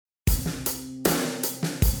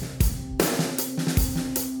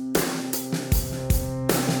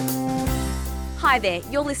Hi there,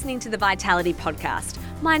 you're listening to the Vitality Podcast.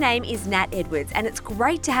 My name is Nat Edwards and it's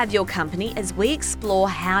great to have your company as we explore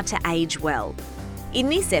how to age well. In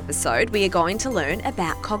this episode, we are going to learn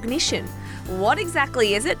about cognition. What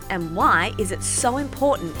exactly is it and why is it so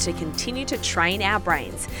important to continue to train our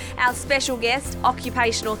brains? Our special guest,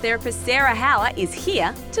 occupational therapist Sarah Hauer, is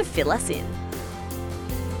here to fill us in.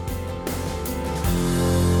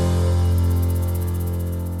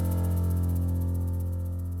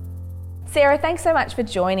 Sarah, thanks so much for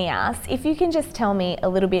joining us. If you can just tell me a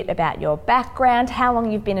little bit about your background, how long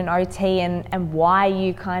you've been an OT and why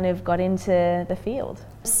you kind of got into the field.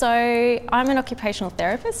 So I'm an occupational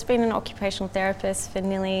therapist, been an occupational therapist for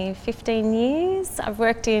nearly 15 years. I've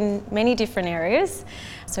worked in many different areas.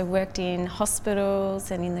 So worked in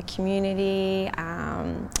hospitals and in the community.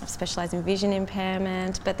 I've specialised in vision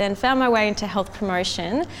impairment, but then found my way into health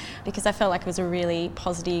promotion because I felt like it was a really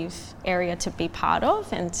positive area to be part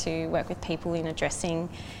of and to work with people in addressing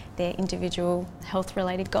their individual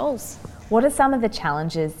health-related goals. What are some of the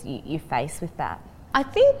challenges you face with that? I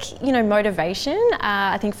think, motivation.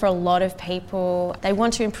 I think for a lot of people, they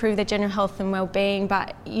want to improve their general health and well-being,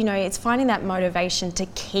 but, it's finding that motivation to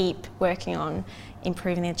keep working on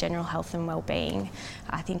improving their general health and well-being,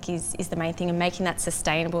 I think is the main thing, and making that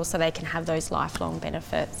sustainable so they can have those lifelong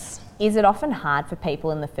benefits. Is it often hard for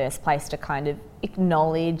people in the first place to kind of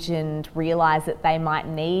acknowledge and realise that they might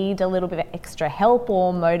need a little bit of extra help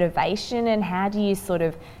or motivation, and how do you sort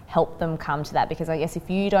of help them come to that? Because I guess if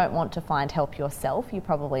you don't want to find help yourself, you're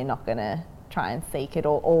probably not going to try and seek it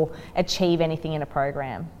or achieve anything in a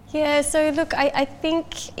program. Yeah, so look, I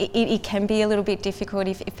think it can be a little bit difficult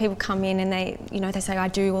if people come in and they say, I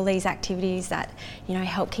do all these activities that,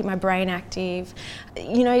 help keep my brain active.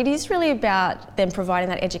 It is really about them providing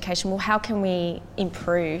that education. Well, how can we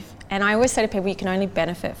improve? And I always say to people, you can only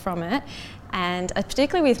benefit from it. And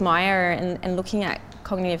particularly with my area and looking at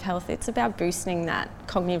cognitive health, it's about boosting that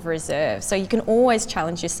cognitive reserve. So you can always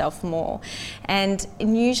challenge yourself more. And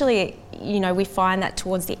usually, we find that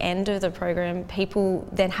towards the end of the program, people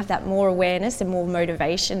then have that more awareness and more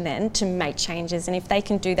motivation then to make changes. And if they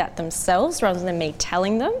can do that themselves rather than me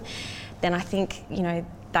telling them, then I think,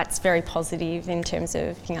 that's very positive in terms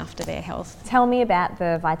of looking after their health. Tell me about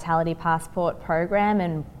the Vitality Passport program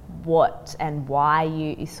and what and why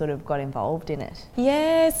you sort of got involved in it.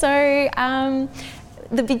 Yeah, so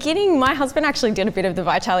the beginning, my husband actually did a bit of the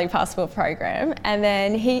Vitality Passport program, and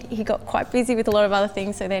then he got quite busy with a lot of other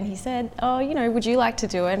things, so then he said, would you like to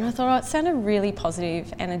do it? And I thought, it sounded really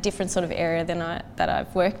positive and a different sort of area that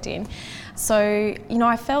I've worked in. So,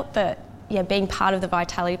 I felt that being part of the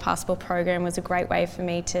Vitality Passport program was a great way for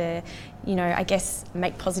me to,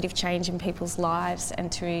 make positive change in people's lives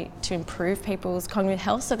and to improve people's cognitive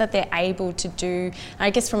health so that they're able to do,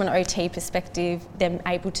 I guess from an OT perspective, they're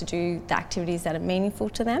able to do the activities that are meaningful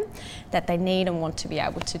to them, that they need and want to be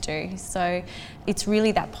able to do. So it's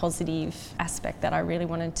really that positive aspect that I really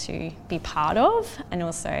wanted to be part of, and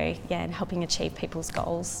also, and helping achieve people's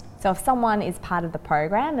goals. So if someone is part of the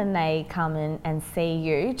program and they come in and see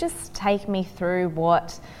you, just take me through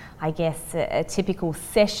what I guess a typical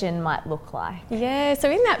session might look like. Yeah,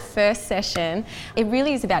 so in that first session, it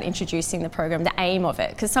really is about introducing the program, the aim of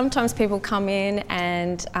it, because sometimes people come in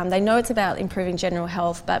and they know it's about improving general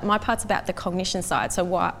health, but my part's about the cognition side. So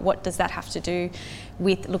what does that have to do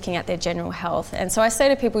with looking at their general health? And so I say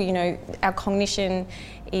to people, our cognition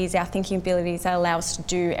is our thinking abilities that allow us to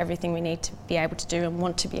do everything we need to be able to do and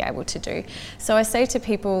want to be able to do. So I say to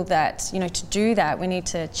people that, to do that, we need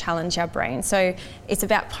to challenge our brain. So it's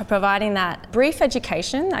about providing that brief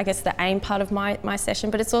education, I guess the aim part of my session,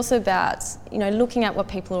 but it's also about, looking at what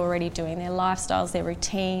people are already doing, their lifestyles, their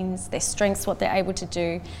routines, their strengths, what they're able to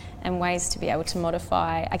do, and ways to be able to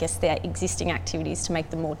modify, I guess, their existing activities to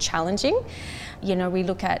make them more challenging. We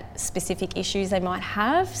look at specific issues they might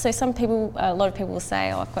have. So a lot of people will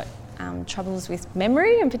say, I've got troubles with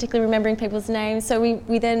memory, and particularly remembering people's names. So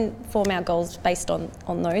we then form our goals based on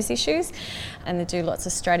those issues, and they do lots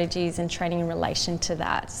of strategies and training in relation to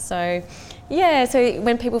that. So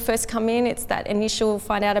when people first come in, it's that initial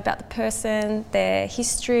find out about the person, their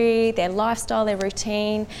history, their lifestyle, their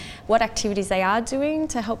routine, what activities they are doing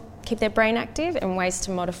to help keep their brain active, and ways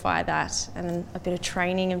to modify that, and then a bit of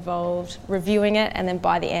training involved, reviewing it, and then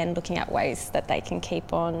by the end looking at ways that they can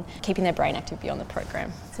keep on keeping their brain active beyond the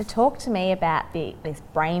program. So talk to me about this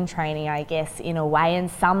brain training, I guess, in a way, and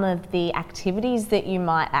some of the activities that you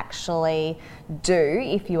might actually do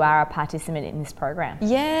if you are a participant in this program.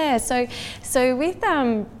 Yeah, so with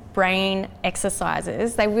brain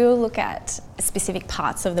exercises, they will look at specific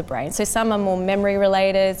parts of the brain. So some are more memory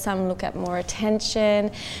related, some look at more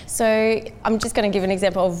attention. So I'm just going to give an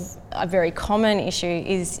example of a very common issue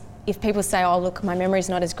is if people say, oh look, my memory's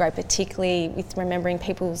not as great, particularly with remembering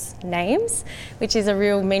people's names, which is a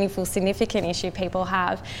real meaningful, significant issue people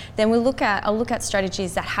have, then I'll look at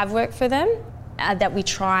strategies that have worked for them, that we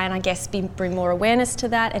try and I guess bring more awareness to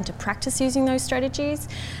that and to practice using those strategies.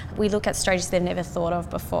 We look at strategies they've never thought of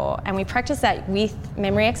before, and we practice that with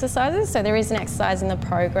memory exercises. So there is an exercise in the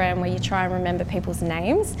program where you try and remember people's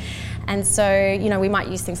names. And so, we might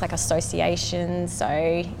use things like association.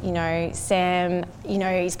 So, Sam,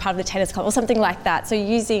 is part of the tennis club or something like that. So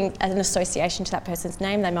using an association to that person's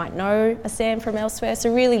name, they might know a Sam from elsewhere.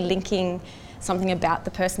 So really linking something about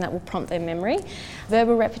the person that will prompt their memory.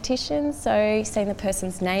 Verbal repetition, so saying the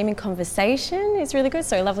person's name in conversation is really good.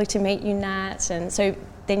 So lovely to meet you, Nat. And so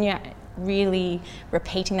then you're really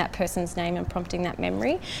repeating that person's name and prompting that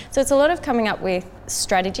memory. So it's a lot of coming up with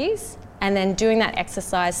strategies and then doing that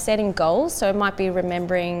exercise, setting goals. So it might be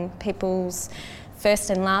remembering people's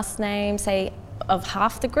first and last name, say, of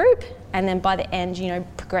half the group, and then by the end,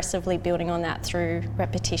 progressively building on that through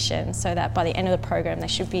repetition, so that by the end of the program, they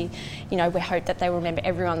should be, we hope that they will remember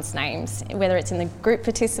everyone's names, whether it's in the group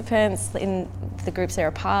participants, in the groups they're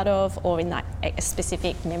a part of, or in that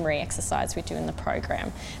specific memory exercise we do in the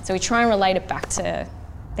program. So we try and relate it back to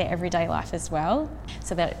their everyday life as well,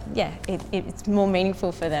 so that, it's more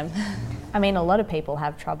meaningful for them. I mean, a lot of people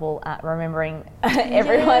have trouble remembering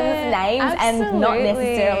everyone's names, absolutely. And not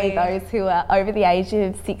necessarily those who are over the age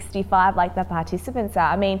of 65 like the participants are.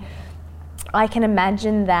 I mean, I can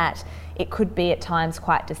imagine that it could be at times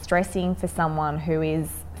quite distressing for someone who is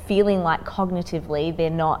feeling like cognitively they're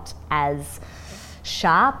not as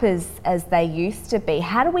sharp as they used to be.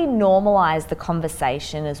 How do we normalise the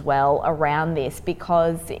conversation as well around this?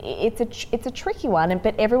 Because it's a tricky one,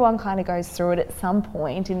 but everyone kind of goes through it at some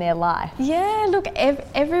point in their life. Yeah, look,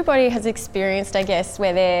 everybody has experienced, I guess,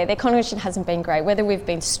 where their cognition hasn't been great, whether we've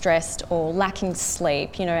been stressed or lacking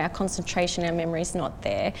sleep, our concentration, our memory's not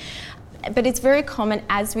there. But it's very common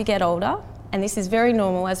as we get older, and this is very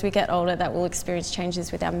normal as we get older, that we'll experience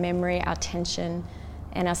changes with our memory, our attention,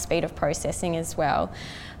 and our speed of processing as well.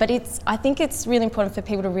 But I think it's really important for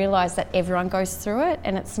people to realise that everyone goes through it,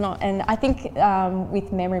 and it's not, and I think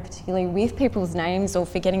with memory, particularly with people's names or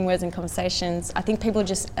forgetting words in conversations, I think people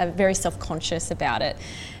just are very self-conscious about it.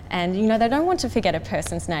 And they don't want to forget a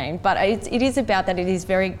person's name, but it is about that it is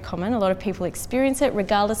very common. A lot of people experience it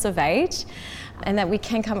regardless of age, and that we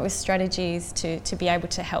can come up with strategies to be able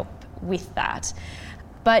to help with that.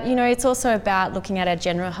 But it's also about looking at our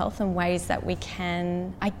general health and ways that we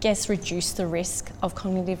can, I guess, reduce the risk of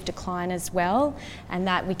cognitive decline as well, and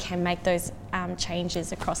that we can make those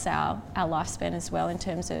changes across our lifespan as well in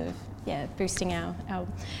terms of boosting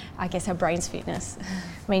our brain's fitness.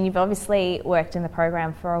 I mean, you've obviously worked in the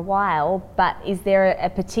program for a while, but is there a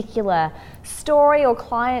particular story or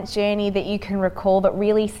client journey that you can recall that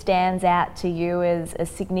really stands out to you as a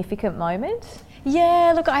significant moment?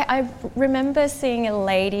 Yeah, look, I remember seeing a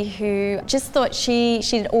lady who just thought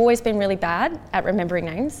she'd always been really bad at remembering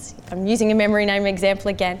names. I'm using a memory name example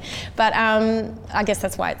again, but I guess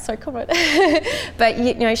that's why it's so common.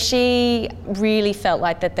 But she really felt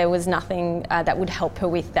like that there was nothing that would help her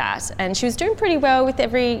with that, and she was doing pretty well with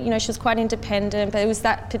she was quite independent, but it was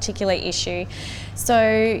that particular issue.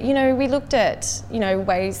 So we looked at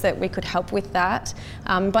ways that we could help with that.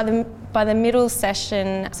 By the middle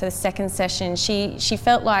session, so the second session, she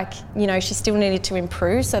felt like she still needed to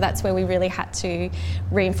improve. So that's where we really had to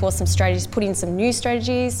reinforce some strategies, put in some new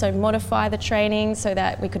strategies, so modify the training so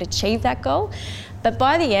that we could achieve that goal. But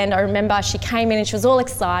by the end, I remember she came in and she was all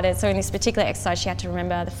excited. So in this particular exercise, she had to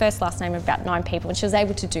remember the first, last name of about 9 people, and she was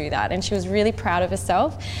able to do that. And she was really proud of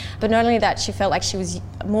herself. But not only that, she felt like she was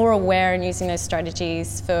more aware in using those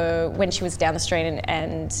strategies for when she was down the street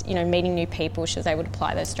and meeting new people. She was able to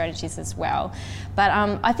apply those strategies as well. But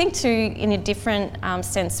I think too, in a different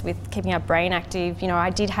sense with keeping our brain active,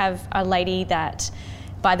 I did have a lady that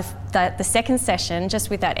by the second session,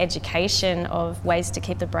 just with that education of ways to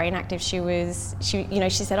keep the brain active, she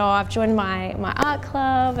said, oh, I've joined my art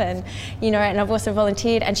club and I've also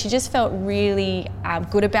volunteered, and she just felt really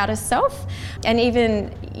good about herself. And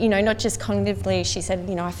even, not just cognitively, she said,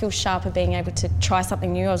 I feel sharper being able to try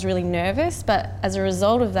something new. I was really nervous, but as a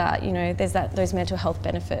result of that, there's those mental health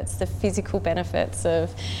benefits, the physical benefits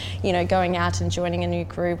of, going out and joining a new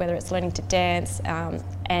group, whether it's learning to dance,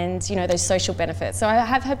 and those social benefits. So I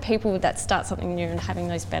have had people that start something new and having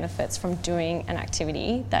those benefits from doing an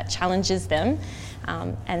activity that challenges them,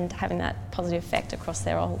 and having that positive effect across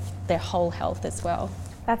their whole health as well.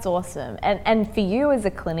 That's awesome. And for you as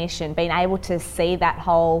a clinician, being able to see that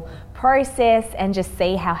whole process and just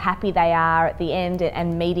see how happy they are at the end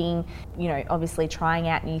and meeting, obviously trying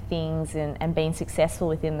out new things and being successful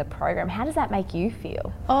within the program, how does that make you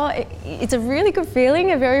feel? Oh, it's a really good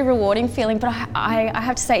feeling, a very rewarding feeling, but I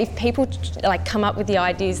have to say, if people come up with the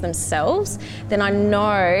ideas themselves, then I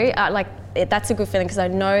know that's a good feeling, because I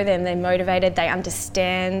know then they're motivated, they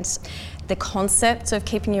understand the concept of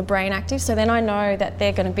keeping your brain active, so then I know that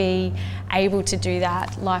they're going to be able to do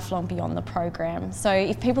that lifelong beyond the program. So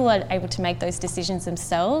if people are able to make those decisions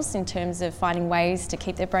themselves in terms of finding ways to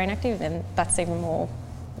keep their brain active, then that's even more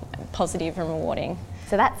positive and rewarding.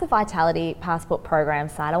 So that's the Vitality Passport program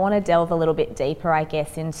side. I want to delve a little bit deeper, I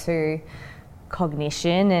guess, into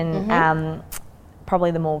cognition and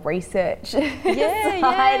probably the more research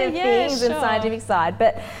side of things and scientific side.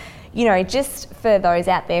 But just for those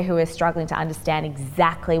out there who are struggling to understand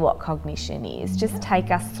exactly what cognition is, just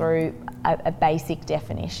take us through a basic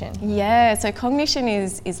definition. Yeah, so cognition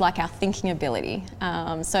is like our thinking ability.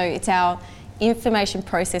 So it's our information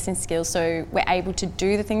processing skills, so we're able to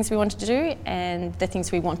do the things we want to do and the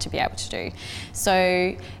things we want to be able to do. So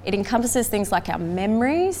it encompasses things like our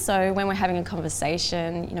memory, so when we're having a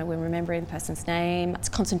conversation, we're remembering the person's name. It's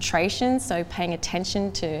concentration, so paying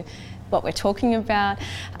attention to what we're talking about.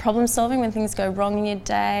 Problem solving when things go wrong in your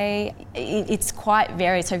day. It's quite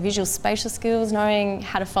varied. So visual spatial skills, knowing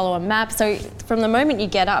how to follow a map. So from the moment you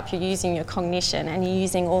get up, you're using your cognition and you're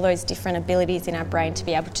using all those different abilities in our brain to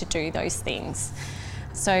be able to do those things.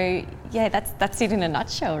 So yeah, that's it in a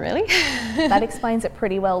nutshell, really. That explains it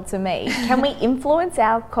pretty well to me. Can we influence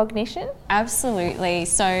our cognition? Absolutely.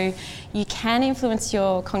 So you can influence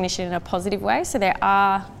your cognition in a positive way. So there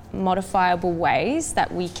are modifiable ways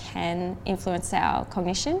that we can influence our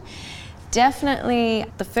cognition. Definitely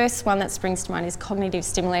the first one that springs to mind is cognitive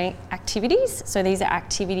stimulating activities. So these are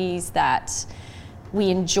activities that we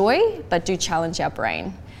enjoy but do challenge our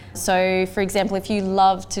brain. So for example, if you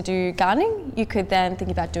love to do gardening, you could then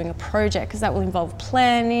think about doing a project, because that will involve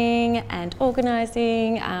planning and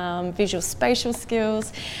organising, visual spatial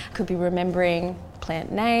skills. Could be remembering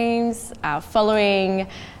plant names, following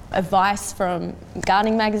advice from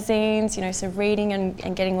gardening magazines, so reading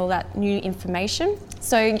and getting all that new information.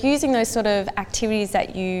 So using those sort of activities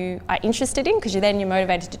that you are interested in, because you're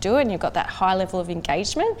motivated to do it and you've got that high level of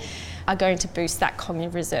engagement, are going to boost that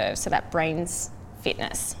cognitive reserve, so that brain's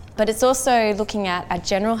fitness. But it's also looking at our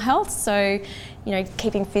general health, so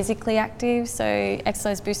keeping physically active, so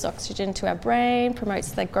exercise boosts oxygen to our brain,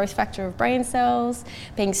 promotes the growth factor of brain cells,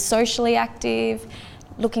 being socially active,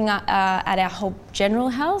 looking at our whole general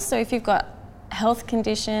health. So if you've got health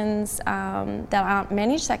conditions that aren't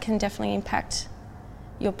managed, that can definitely impact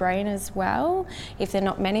your brain as well if they're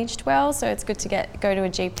not managed well. So it's good to go to a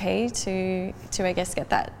GP to I guess get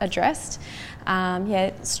that addressed.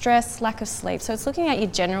 Stress, lack of sleep. So it's looking at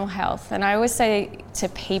your general health. And I always say to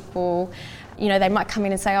people, they might come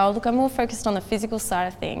in and say, oh, look, I'm more focused on the physical side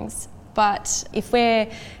of things. But if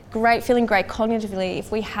we're feeling great cognitively,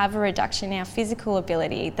 if we have a reduction in our physical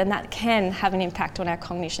ability, then that can have an impact on our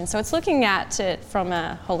cognition. So it's looking at it from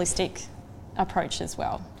a holistic approach as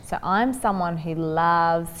well. So I'm someone who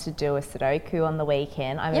loves to do a Sudoku on the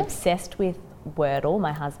weekend. I'm obsessed with Wordle.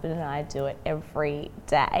 My husband and I do it every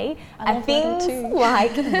day. Are things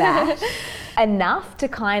like that enough to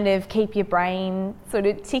kind of keep your brain sort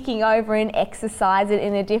of ticking over and exercise it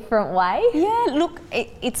in a different way? Yeah, look,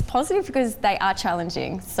 it's positive because they are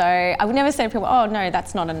challenging. So I would never say to people, oh no,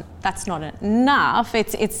 that's not enough.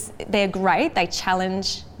 They're great. They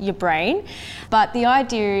challenge your brain, but the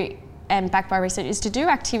idea, and backed by research, is to do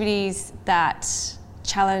activities that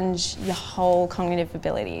challenge your whole cognitive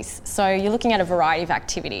abilities. So you're looking at a variety of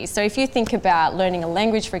activities. So if you think about learning a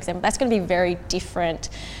language, for example, that's going to be very different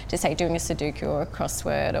to say doing a Sudoku or a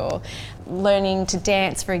crossword, or learning to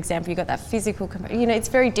dance, for example. You've got that physical component. It's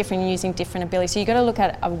very different, using different abilities. So you've got to look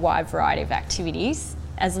at a wide variety of activities,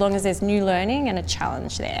 as long as there's new learning and a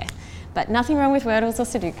challenge there. But nothing wrong with Wordles or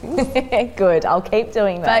Sudoku. Good, I'll keep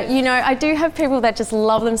doing that. But I do have people that just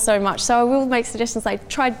love them so much, so I will make suggestions like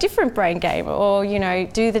try a different brain game, or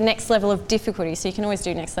do the next level of difficulty. So you can always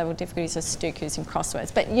do next level difficulties with Sudokus and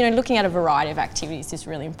crosswords. But looking at a variety of activities is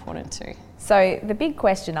really important too. So the big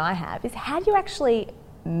question I have is, how do you actually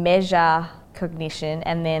measure cognition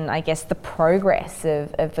and then I guess the progress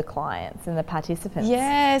of the clients and the participants?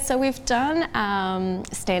 Yeah, so we've done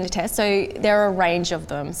standard tests. So there are a range of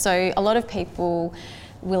them. So a lot of people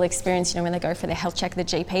will experience, when they go for their health check at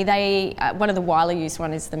the GP, one of the widely used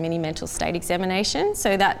one is the mini mental state examination.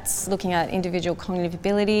 So that's looking at individual cognitive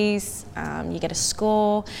abilities. You get a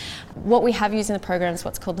score. What we have used in the program is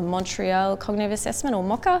what's called the Montreal Cognitive Assessment, or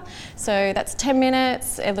MOCA. So that's 10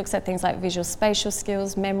 minutes. It looks at things like visual spatial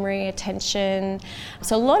skills, memory, attention.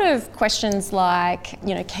 So a lot of questions like,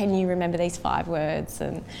 can you remember these 5 words?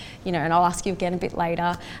 And, and I'll ask you again a bit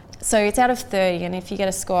later. So it's out of 30, and if you get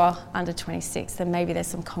a score under 26, then maybe there's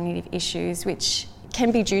some cognitive issues, which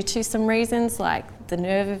can be due to some reasons like the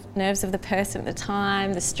nerves of the person at the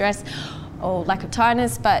time, the stress, or lack of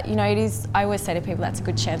tiredness. But I always say to people that's a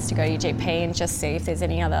good chance to go to your GP and just see if there's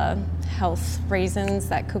any other health reasons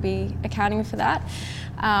that could be accounting for that.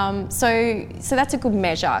 So that's a good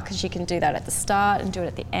measure, because you can do that at the start and do it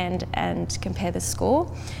at the end and compare the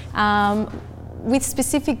score. With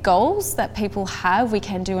specific goals that people have, we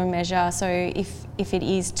can do a measure. So if it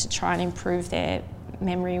is to try and improve their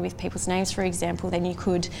memory with people's names, for example, then you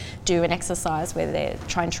could do an exercise where they're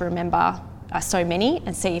trying to remember so many,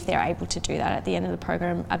 and see if they're able to do that at the end of the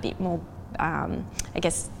program a bit more,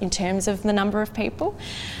 in terms of the number of people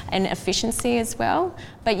and efficiency as well.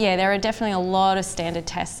 But yeah, there are definitely a lot of standard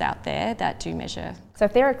tests out there that do measure. So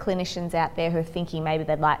if there are clinicians out there who are thinking maybe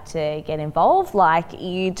they'd like to get involved like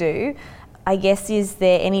you do, I guess, is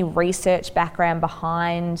there any research background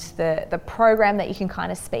behind the program that you can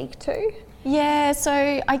kind of speak to? Yeah, so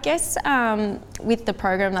I guess with the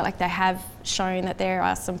program, that they have shown that there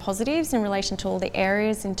are some positives in relation to all the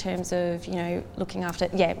areas in terms of, looking after,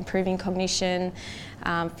 improving cognition,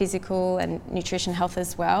 physical and nutrition health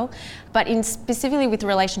as well. But specifically with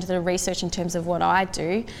relation to the research in terms of what I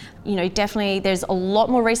do, definitely there's a lot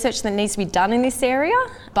more research that needs to be done in this area.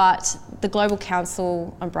 But the Global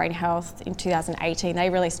Council on Brain Health in 2018, they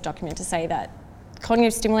released a document to say that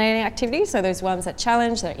cognitive stimulating activities, so those ones that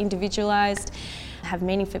challenge, that are individualised, have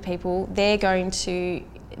meaning for people, they're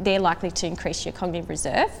likely to increase your cognitive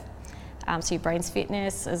reserve. So your brain's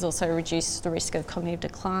fitness has also reduced the risk of cognitive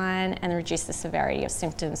decline and reduced the severity of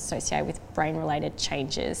symptoms associated with brain-related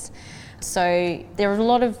changes. So there are a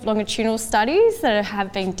lot of longitudinal studies that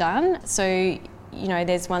have been done. So,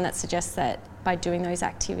 there's one that suggests that by doing those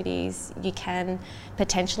activities, you can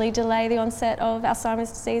potentially delay the onset of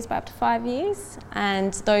Alzheimer's disease by up to 5 years.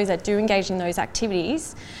 And those that do engage in those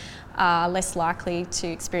activities are less likely to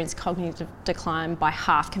experience cognitive decline by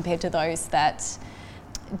half compared to those that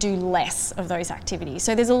do less of those activities.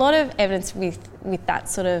 So there's a lot of evidence with that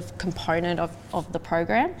sort of component of the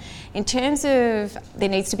program. In terms of, there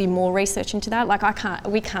needs to be more research into that.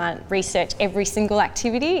 We can't research every single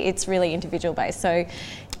activity. It's really individual based. So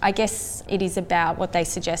I guess it is about, what they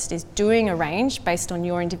suggest is doing a range based on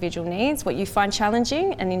your individual needs, what you find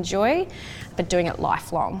challenging and enjoy, but doing it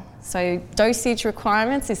lifelong. So dosage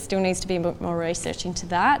requirements, there still needs to be a bit more research into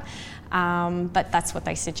that, but that's what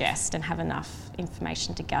they suggest, and have enough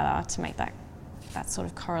information together to make that sort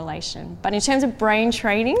of correlation. But in terms of brain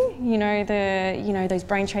training, those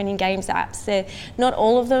brain training games, apps, not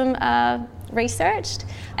all of them are researched,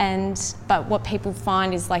 but what people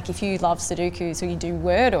find is, if you love Sudokus or you do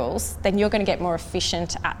Wordles, then you're going to get more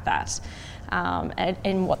efficient at that,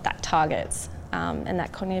 and what that targets, and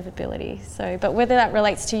that cognitive ability. So, but whether that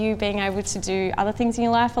relates to you being able to do other things in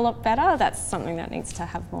your life a lot better, that's something that needs to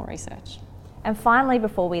have more research. And finally,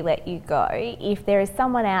 before we let you go, if there is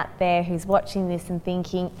someone out there who's watching this and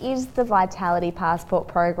thinking, is the Vitality Passport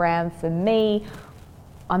program for me?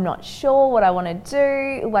 I'm not sure what I want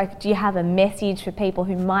to do. Do you have a message for people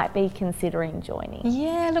who might be considering joining?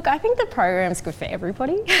 Yeah, look, I think the program's good for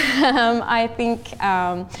everybody. I think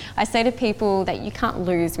I say to people that you can't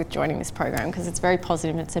lose with joining this program, because it's very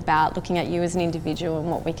positive. It's about looking at you as an individual and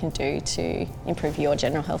what we can do to improve your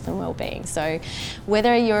general health and well-being. So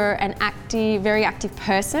whether you're an very active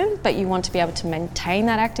person, but you want to be able to maintain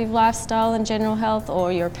that active lifestyle and general health,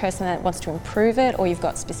 or you're a person that wants to improve it, or you've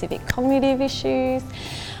got specific cognitive issues,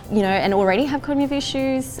 and already have cognitive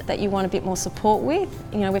issues that you want a bit more support with.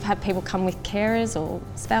 We've had people come with carers or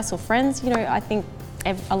spouse or friends. I think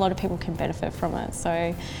a lot of people can benefit from it,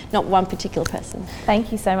 so not one particular person.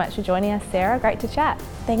 Thank you so much for joining us, Sarah. Great to chat.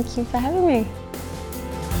 Thank you for having me.